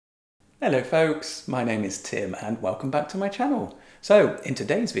Hello folks, my name is Tim and welcome back to my channel. So in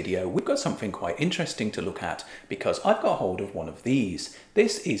today's video we've got something quite interesting to look at because I've got hold of one of these.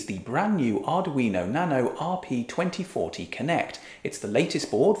 This is the brand new Arduino Nano RP2040 Connect. It's the latest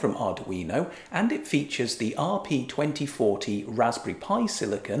board from Arduino and it features the RP2040 Raspberry Pi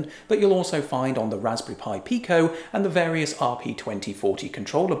silicon that you'll also find on the Raspberry Pi Pico and the various RP2040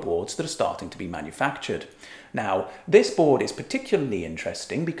 controller boards that are starting to be manufactured. Now, this board is particularly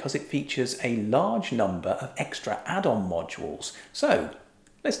interesting because it features a large number of extra add-on modules. So,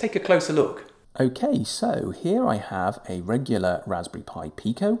 let's take a closer look. Okay, so here I have a regular Raspberry Pi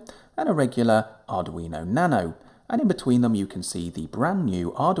Pico and a regular Arduino Nano. And in between them you can see the brand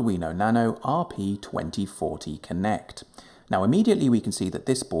new Arduino Nano RP2040 Connect. Now immediately we can see that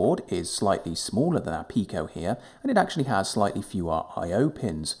this board is slightly smaller than our Pico here, and it actually has slightly fewer I/O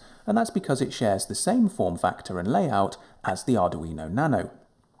pins, and that's because it shares the same form factor and layout as the Arduino Nano.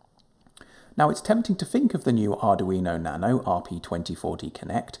 Now it's tempting to think of the new Arduino Nano RP2040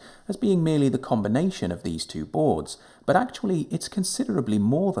 Connect as being merely the combination of these two boards, but actually it's considerably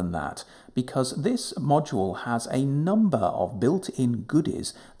more than that, because this module has a number of built-in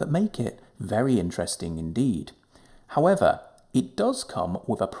goodies that make it very interesting indeed. However, it does come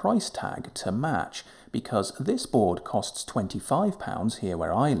with a price tag to match, because this board costs £25 here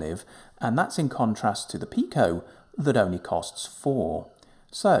where I live, and that's in contrast to the Pico that only costs £4.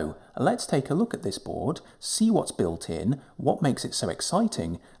 So let's take a look at this board, see what's built in, what makes it so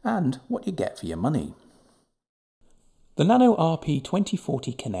exciting, and what you get for your money. The Nano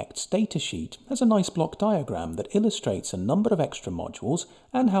RP2040 Connect's datasheet has a nice block diagram that illustrates a number of extra modules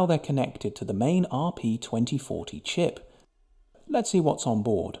and how they're connected to the main RP2040 chip. Let's see what's on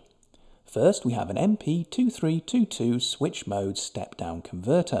board. First, we have an MP2322 switch mode step-down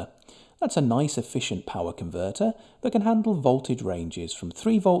converter. That's a nice efficient power converter that can handle voltage ranges from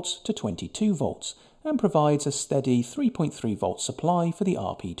 3 volts to 22 volts and provides a steady 3.3 volt supply for the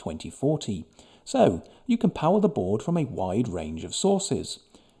RP2040. So, you can power the board from a wide range of sources.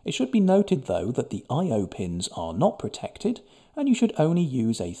 It should be noted though that the I/O pins are not protected and you should only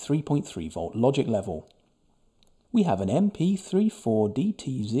use a 3.3 volt logic level. We have an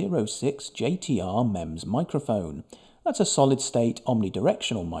MP34DT06 JTR MEMS microphone. That's a solid-state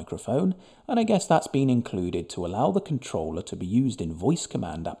omnidirectional microphone, and I guess that's been included to allow the controller to be used in voice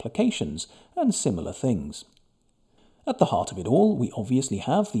command applications and similar things. At the heart of it all, we obviously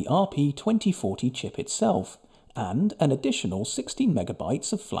have the RP2040 chip itself, and an additional 16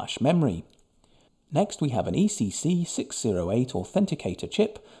 megabytes of flash memory. Next we have an ECC608 authenticator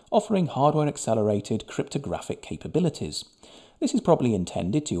chip offering hardware-accelerated cryptographic capabilities. This is probably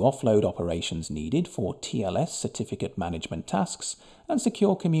intended to offload operations needed for TLS certificate management tasks and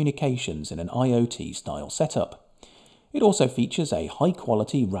secure communications in an IoT-style setup. It also features a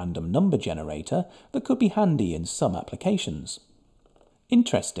high-quality random number generator that could be handy in some applications.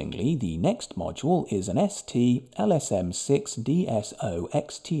 Interestingly, the next module is an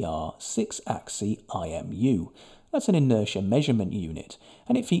ST-LSM6DSO-XTR 6-axis IMU. That's an inertia measurement unit,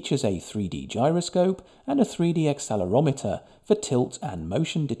 and it features a 3D gyroscope and a 3D accelerometer for tilt and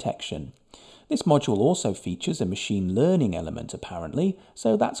motion detection. This module also features a machine learning element apparently,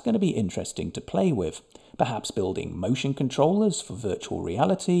 so that's going to be interesting to play with. Perhaps building motion controllers for virtual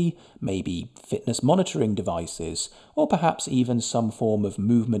reality, maybe fitness monitoring devices, or perhaps even some form of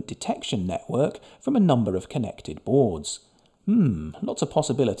movement detection network from a number of connected boards. Lots of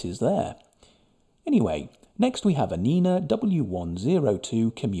possibilities there. Anyway, next we have a NINA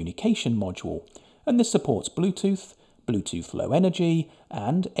W102 communication module, and this supports Bluetooth, Bluetooth Low Energy,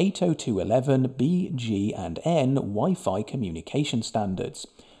 and 802.11b, G, and N Wi-Fi communication standards.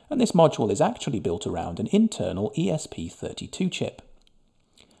 And this module is actually built around an internal ESP32 chip.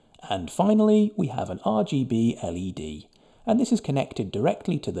 And finally, we have an RGB LED, and this is connected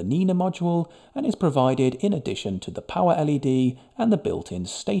directly to the NINA module and is provided in addition to the power LED and the built-in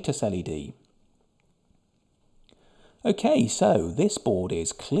status LED. Okay, so this board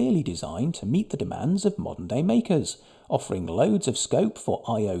is clearly designed to meet the demands of modern-day makers, offering loads of scope for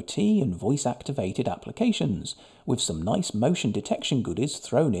IoT and voice-activated applications, with some nice motion detection goodies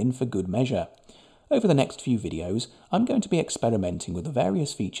thrown in for good measure. Over the next few videos, I'm going to be experimenting with the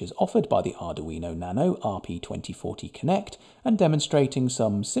various features offered by the Arduino Nano RP2040 Connect and demonstrating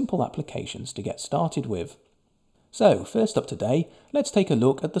some simple applications to get started with. So, first up today, let's take a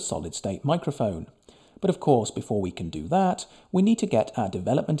look at the solid-state microphone. But of course, before we can do that, we need to get our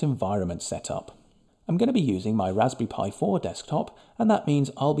development environment set up. I'm going to be using my Raspberry Pi 4 desktop, and that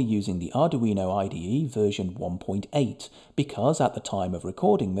means I'll be using the Arduino IDE version 1.8, because at the time of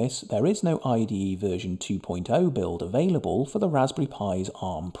recording this, there is no IDE version 2.0 build available for the Raspberry Pi's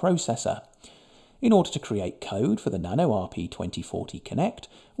ARM processor. In order to create code for the Nano RP2040 Connect,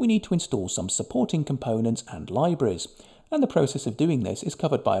 we need to install some supporting components and libraries, and the process of doing this is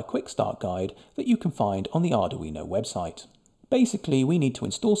covered by a quick start guide that you can find on the Arduino website. Basically, we need to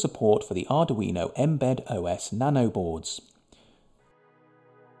install support for the Arduino Mbed OS Nano boards.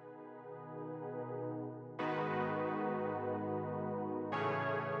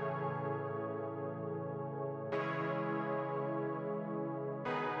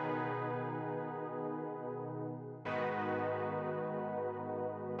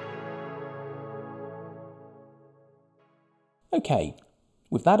 Okay,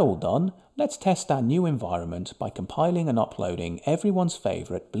 with that all done, let's test our new environment by compiling and uploading everyone's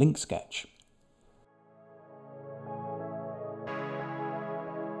favourite Blink sketch.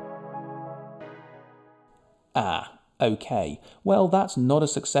 Okay, well that's not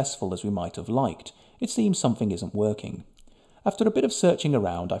as successful as we might have liked. It seems something isn't working. After a bit of searching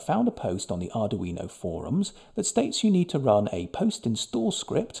around, I found a post on the Arduino forums that states you need to run a post-install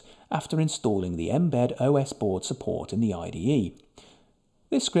script after installing the Mbed OS board support in the IDE.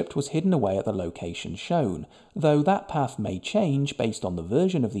 This script was hidden away at the location shown, though that path may change based on the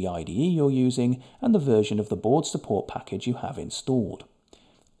version of the IDE you're using and the version of the board support package you have installed.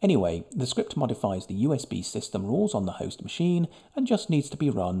 Anyway, the script modifies the USB system rules on the host machine and just needs to be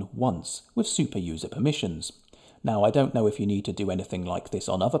run once, with super user permissions. Now, I don't know if you need to do anything like this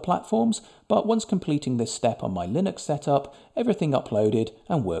on other platforms, but once completing this step on my Linux setup, everything uploaded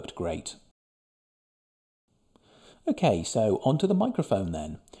and worked great. Okay, so onto the microphone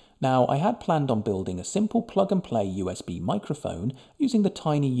then. Now, I had planned on building a simple plug-and-play USB microphone using the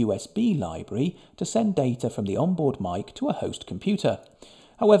tiny USB library to send data from the onboard mic to a host computer.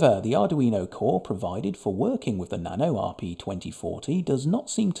 However, the Arduino core provided for working with the Nano RP2040 does not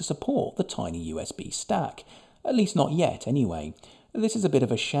seem to support the tiny USB stack. At least not yet, anyway. This is a bit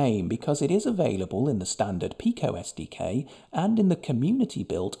of a shame because it is available in the standard Pico SDK and in the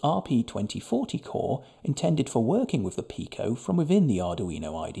community-built RP2040 core intended for working with the Pico from within the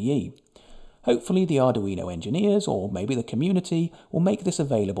Arduino IDE. Hopefully the Arduino engineers, or maybe the community, will make this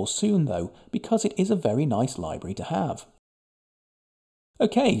available soon though, because it is a very nice library to have.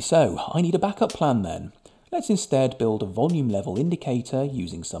 Okay, so I need a backup plan then. Let's instead build a volume level indicator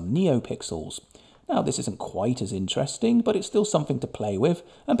using some NeoPixels. Now, this isn't quite as interesting, but it's still something to play with,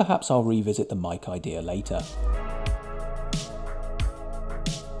 and perhaps I'll revisit the mic idea later.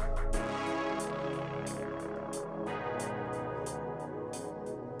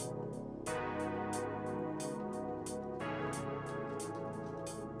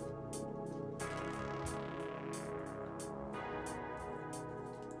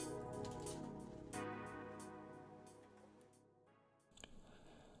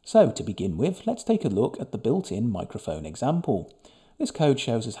 So to begin with, let's take a look at the built-in microphone example. This code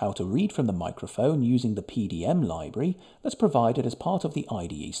shows us how to read from the microphone using the PDM library that's provided as part of the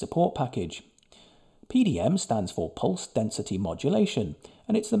IDE support package. PDM stands for Pulse Density Modulation,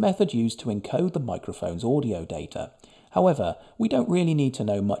 and it's the method used to encode the microphone's audio data. However, we don't really need to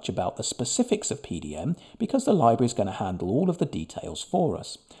know much about the specifics of PDM because the library is going to handle all of the details for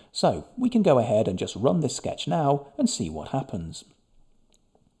us. So we can go ahead and just run this sketch now and see what happens.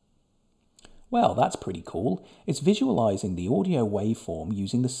 Well, that's pretty cool. It's visualizing the audio waveform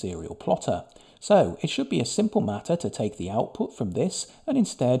using the serial plotter. So it should be a simple matter to take the output from this and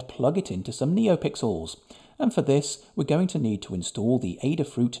instead plug it into some NeoPixels. And for this, we're going to need to install the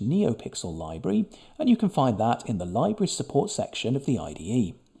Adafruit NeoPixel library, and you can find that in the Libraries Support section of the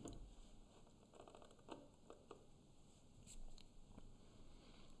IDE.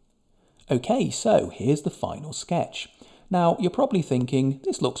 Okay, so here's the final sketch. Now, you're probably thinking,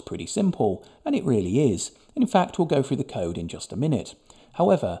 this looks pretty simple, and it really is. In fact, we'll go through the code in just a minute.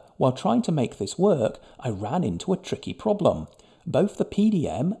 However, while trying to make this work, I ran into a tricky problem. Both the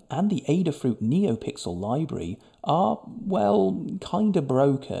PDM and the Adafruit NeoPixel library are, well, kinda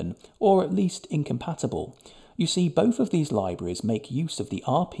broken, or at least incompatible. You see, both of these libraries make use of the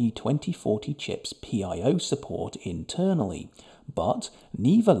RP2040 chip's PIO support internally, but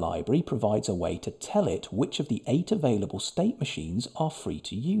neither library provides a way to tell it which of the 8 available state machines are free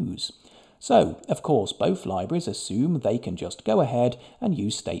to use. So, of course, both libraries assume they can just go ahead and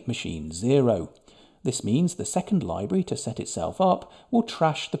use state machine 0. This means the second library to set itself up will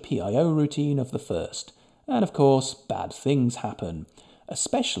trash the PIO routine of the first. And of course, bad things happen,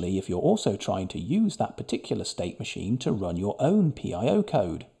 especially if you're also trying to use that particular state machine to run your own PIO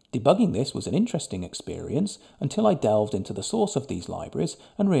code. Debugging this was an interesting experience until I delved into the source of these libraries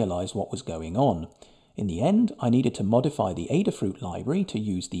and realised what was going on. In the end, I needed to modify the Adafruit library to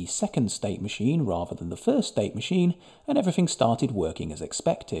use the second state machine rather than the first state machine, and everything started working as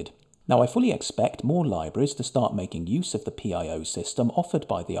expected. Now, I fully expect more libraries to start making use of the PIO system offered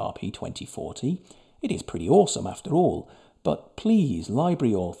by the RP2040. It is pretty awesome after all, but please,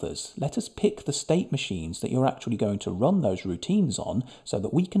 library authors, let us pick the state machines that you're actually going to run those routines on so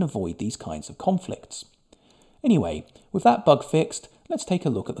that we can avoid these kinds of conflicts. Anyway, with that bug fixed, let's take a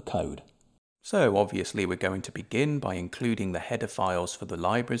look at the code. So obviously we're going to begin by including the header files for the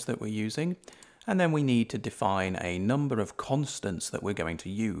libraries that we're using, and then we need to define a number of constants that we're going to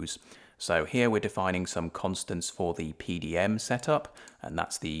use. So here we're defining some constants for the PDM setup, and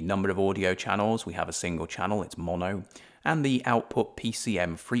that's the number of audio channels. We have a single channel, it's mono, and the output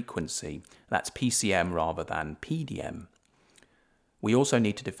PCM frequency. That's PCM rather than PDM. We also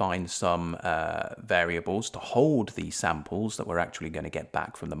need to define some variables to hold the samples that we're actually going to get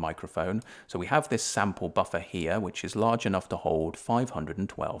back from the microphone. So we have this sample buffer here, which is large enough to hold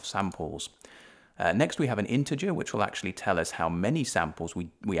 512 samples. Next we have an integer which will actually tell us how many samples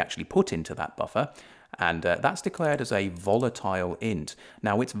we actually put into that buffer, and that's declared as a volatile int.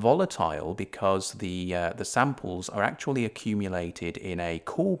 Now it's volatile because the samples are actually accumulated in a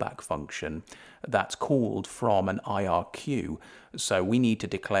callback function that's called from an IRQ. So we need to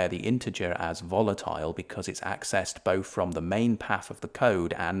declare the integer as volatile because it's accessed both from the main path of the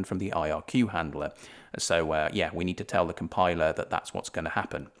code and from the IRQ handler. So yeah, we need to tell the compiler that that's what's going to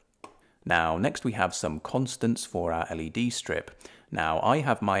happen. Now, next we have some constants for our LED strip. Now, I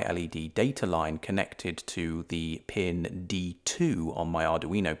have my LED data line connected to the pin D2 on my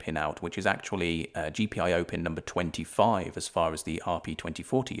Arduino pinout, which is actually GPIO pin number 25 as far as the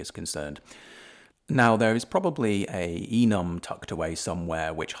RP2040 is concerned. Now, there is probably a enum tucked away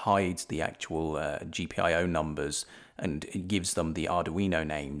somewhere which hides the actual GPIO numbers and it gives them the Arduino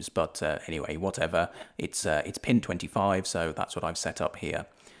names, but anyway, whatever, it's pin 25, so that's what I've set up here.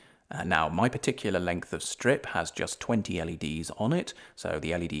 Now, my particular length of strip has just 20 LEDs on it, so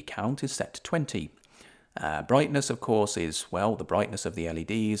the LED count is set to 20. Brightness, of course, is, well, the brightness of the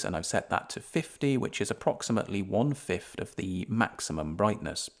LEDs, and I've set that to 50, which is approximately 1/5 of the maximum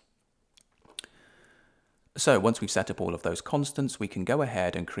brightness. So once we've set up all of those constants, we can go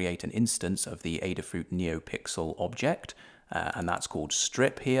ahead and create an instance of the Adafruit NeoPixel object, and that's called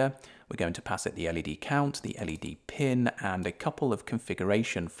strip here. We're going to pass it the LED count, the LED pin, and a couple of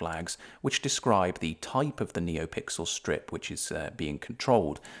configuration flags which describe the type of the NeoPixel strip which is being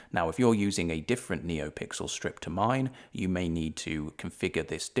controlled. Now, if you're using a different NeoPixel strip to mine, you may need to configure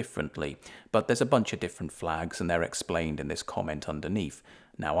this differently, but there's a bunch of different flags and they're explained in this comment underneath.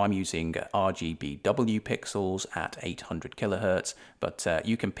 Now, I'm using RGBW pixels at 800 kilohertz, but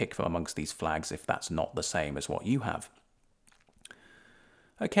you can pick from amongst these flags if that's not the same as what you have.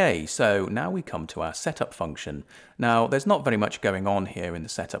 Okay, so now we come to our setup function. Now, there's not very much going on here in the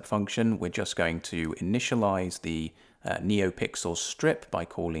setup function. We're just going to initialize the NeoPixel strip by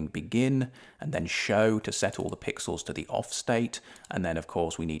calling begin and then show to set all the pixels to the off state. And then, of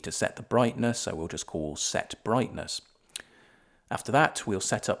course, we need to set the brightness, so we'll just call set brightness. After that, we'll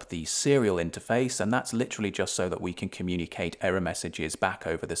set up the serial interface, and that's literally just so that we can communicate error messages back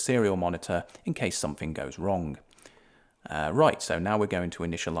over the serial monitor in case something goes wrong. Right, so now we're going to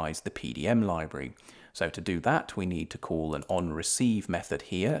initialize the PDM library. So to do that, we need to call an onReceive method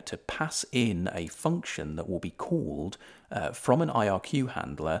here to pass in a function that will be called from an IRQ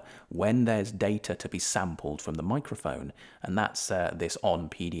handler when there's data to be sampled from the microphone. And that's this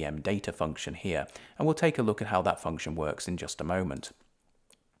onPDM data function here. And we'll take a look at how that function works in just a moment.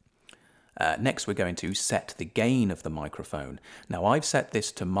 Next, we're going to set the gain of the microphone. Now, I've set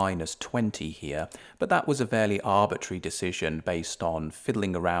this to -20 here, but that was a fairly arbitrary decision based on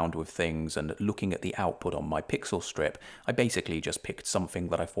fiddling around with things and looking at the output on my pixel strip. I basically just picked something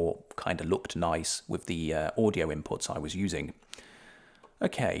that I thought kind of looked nice with the audio inputs I was using.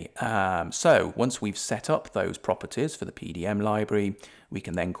 Okay, so once we've set up those properties for the PDM library, we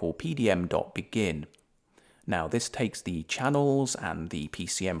can then call pdm.begin. Now, this takes the channels and the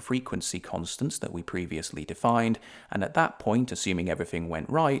PCM frequency constants that we previously defined, and at that point, assuming everything went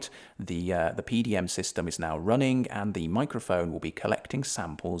right, the PDM system is now running and the microphone will be collecting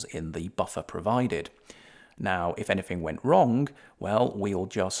samples in the buffer provided. Now, if anything went wrong, well, we'll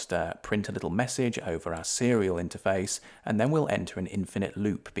just print a little message over our serial interface, and then we'll enter an infinite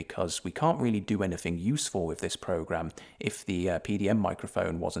loop because we can't really do anything useful with this program if the PDM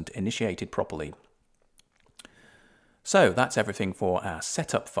microphone wasn't initiated properly. So that's everything for our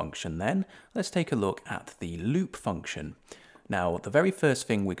setup function then. Let's take a look at the loop function. Now, the very first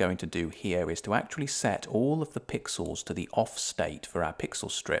thing we're going to do here is to actually set all of the pixels to the off state for our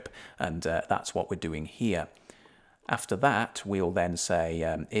pixel strip, and that's what we're doing here. After that, we'll then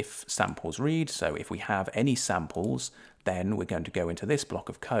say if samples read, so if we have any samples, then we're going to go into this block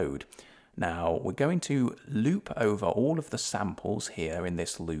of code. Now, we're going to loop over all of the samples here in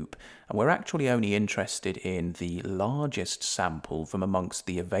this loop, and we're actually only interested in the largest sample from amongst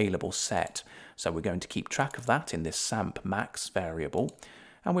the available set. So we're going to keep track of that in this samp max variable,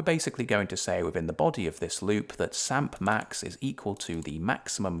 and we're basically going to say within the body of this loop that samp max is equal to the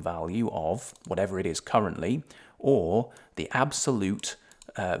maximum value of whatever it is currently, or the absolute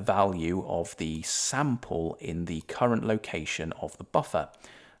value of the sample in the current location of the buffer.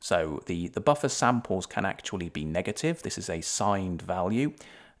 So the buffer samples can actually be negative. This is a signed value,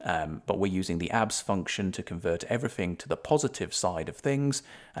 but we're using the abs function to convert everything to the positive side of things,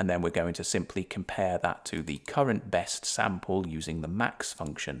 and then we're going to simply compare that to the current best sample using the max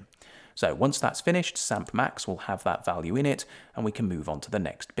function. So once that's finished, samp max will have that value in it, and we can move on to the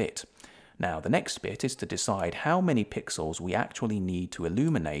next bit. Now, the next bit is to decide how many pixels we actually need to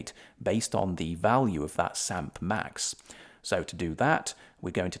illuminate based on the value of that samp max. So to do that, we're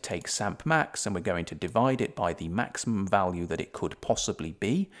going to take samp max and we're going to divide it by the maximum value that it could possibly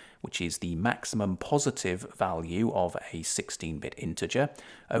be, which is the maximum positive value of a 16-bit integer,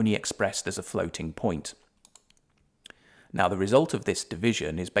 only expressed as a floating point. Now, the result of this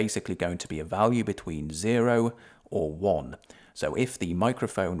division is basically going to be a value between 0 or 1. So if the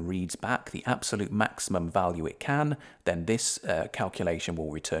microphone reads back the absolute maximum value it can, then this calculation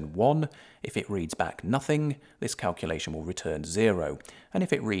will return 1. If it reads back nothing, this calculation will return 0. And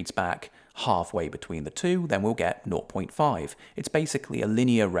if it reads back halfway between the two, then we'll get 0.5. It's basically a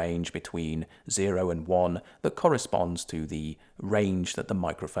linear range between 0 and 1 that corresponds to the range that the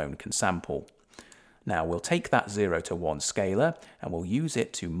microphone can sample. Now we'll take that 0 to 1 scalar and we'll use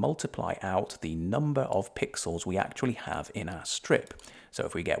it to multiply out the number of pixels we actually have in our strip. So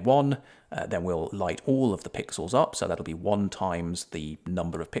if we get 1, then we'll light all of the pixels up, so that'll be 1 times the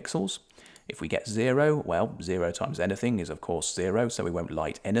number of pixels. If we get 0, well, 0 times anything is of course 0, so we won't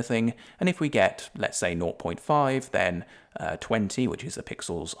light anything. And if we get, let's say 0.5, then 20, which is the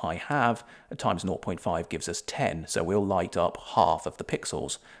pixels I have, times 0.5 gives us 10, so we'll light up half of the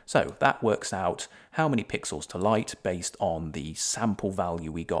pixels. So that works out how many pixels to light based on the sample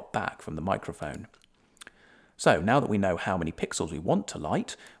value we got back from the microphone. So now that we know how many pixels we want to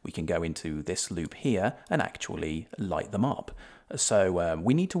light, we can go into this loop here and actually light them up. So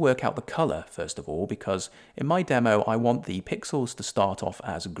we need to work out the color first of all, because in my demo I want the pixels to start off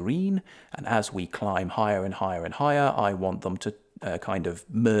as green, and as we climb higher and higher and higher, I want them to kind of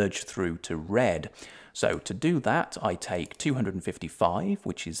merge through to red. So to do that, I take 255,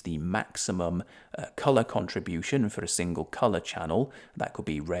 which is the maximum color contribution for a single color channel. That could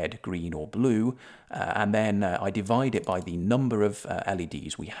be red, green, or blue. And then I divide it by the number of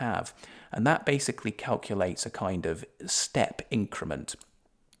LEDs we have. And that basically calculates a kind of step increment,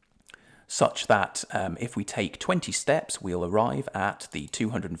 such that if we take 20 steps, we'll arrive at the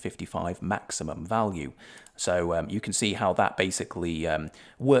 255 maximum value. So you can see how that basically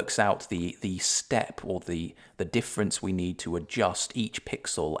works out the step or the difference we need to adjust each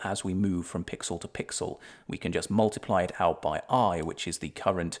pixel as we move from pixel to pixel. We can just multiply it out by I, which is the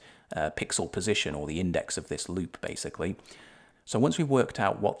current pixel position or the index of this loop basically. So once we've worked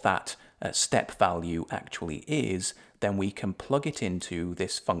out what that step value actually is, then we can plug it into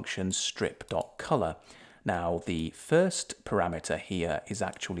this function strip.color. Now the first parameter here is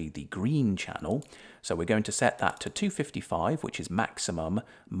actually the green channel, so we're going to set that to 255, which is maximum,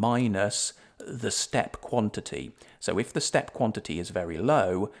 minus the step quantity. So if the step quantity is very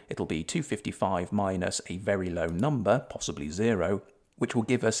low, it'll be 255 minus a very low number, possibly 0, which will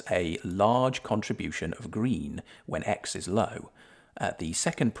give us a large contribution of green when X is low. The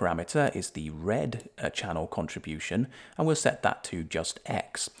second parameter is the red channel contribution, and we'll set that to just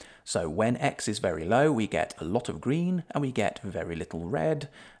X. So when X is very low, we get a lot of green and we get very little red,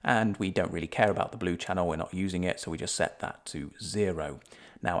 and we don't really care about the blue channel, we're not using it, so we just set that to 0.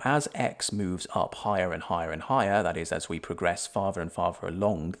 Now as X moves up higher and higher and higher, that is as we progress farther and farther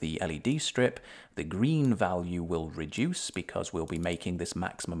along the LED strip, the green value will reduce because we'll be making this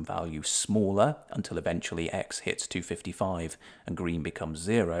maximum value smaller until eventually X hits 255 and green becomes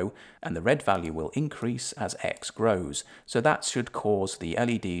 0, and the red value will increase as X grows. So that should cause the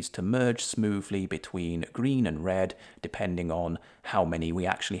LEDs to merge smoothly between green and red depending on how many we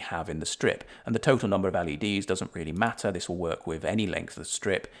actually have in the strip. And the total number of LEDs doesn't really matter. This will work with any length of the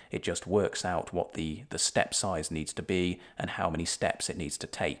strip. It just works out what the step size needs to be and how many steps it needs to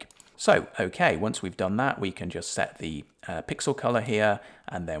take. So, okay, once we've done that, we can just set the pixel color here,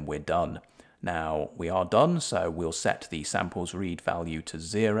 and then we're done. Now, we are done, so we'll set the samples read value to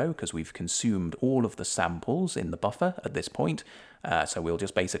 0 because we've consumed all of the samples in the buffer at this point. So we'll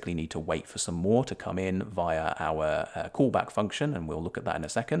just basically need to wait for some more to come in via our callback function, and we'll look at that in a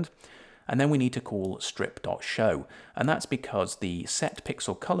second. And then we need to call strip.show, and that's because the set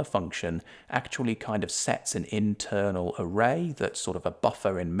pixel color function actually kind of sets an internal array that's sort of a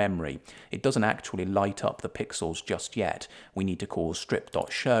buffer in memory. It doesn't actually light up the pixels just yet. We need to call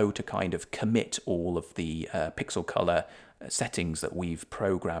strip.show to kind of commit all of the pixel color settings that we've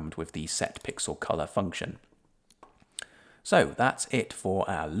programmed with the set pixel color function. So that's it for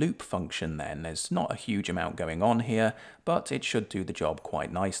our loop function then. There's not a huge amount going on here, but it should do the job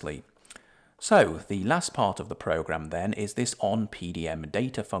quite nicely. So the last part of the program then is this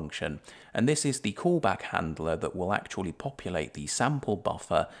onPDM function, and this is the callback handler that will actually populate the sample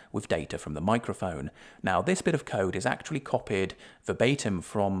buffer with data from the microphone. Now this bit of code is actually copied verbatim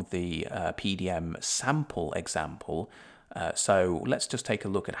from the PDM sample example, so let's just take a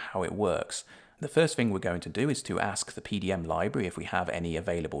look at how it works. The first thing we're going to do is to ask the PDM library if we have any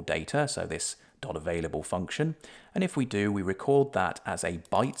available data, so this .available function, and if we do, we record that as a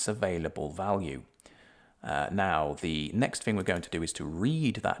bytes available value. Now, the next thing we're going to do is to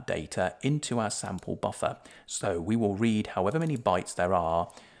read that data into our sample buffer. So we will read however many bytes there are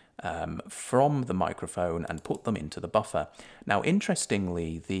from the microphone and put them into the buffer. Now,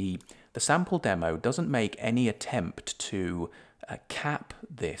 interestingly, the sample demo doesn't make any attempt to cap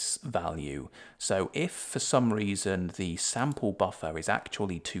this value. So if for some reason the sample buffer is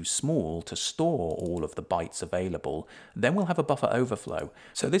actually too small to store all of the bytes available, then we'll have a buffer overflow.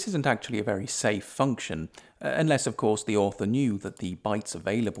 So this isn't actually a very safe function, unless of course the author knew that the bytes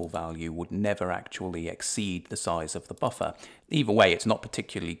available value would never actually exceed the size of the buffer. Either way, it's not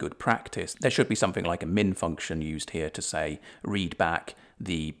particularly good practice. There should be something like a min function used here to say read back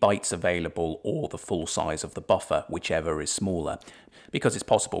the bytes available or the full size of the buffer, whichever is smaller, because it's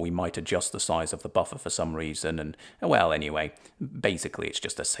possible we might adjust the size of the buffer for some reason, and well, anyway, basically it's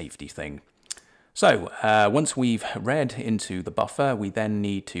just a safety thing. So once we've read into the buffer, we then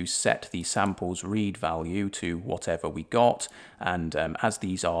need to set the samples read value to whatever we got, and as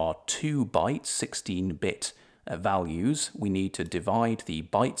these are 2 bytes, 16-bit values, we need to divide the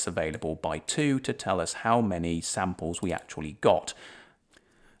bytes available by 2 to tell us how many samples we actually got.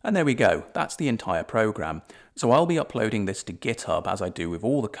 And there we go, that's the entire program. So I'll be uploading this to GitHub as I do with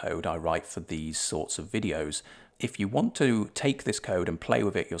all the code I write for these sorts of videos. If you want to take this code and play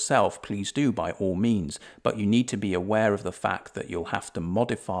with it yourself, please do by all means, but you need to be aware of the fact that you'll have to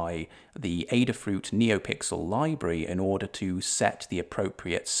modify the Adafruit NeoPixel library in order to set the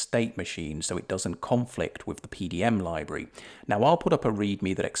appropriate state machine so it doesn't conflict with the PDM library. Now I'll put up a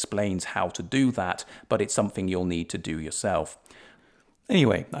README that explains how to do that, but it's something you'll need to do yourself.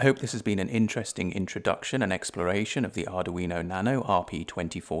 Anyway, I hope this has been an interesting introduction and exploration of the Arduino Nano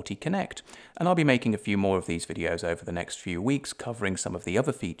RP2040 Connect, and I'll be making a few more of these videos over the next few weeks covering some of the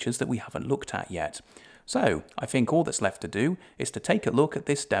other features that we haven't looked at yet. So, I think all that's left to do is to take a look at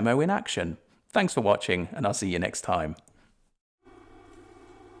this demo in action. Thanks for watching, and I'll see you next time.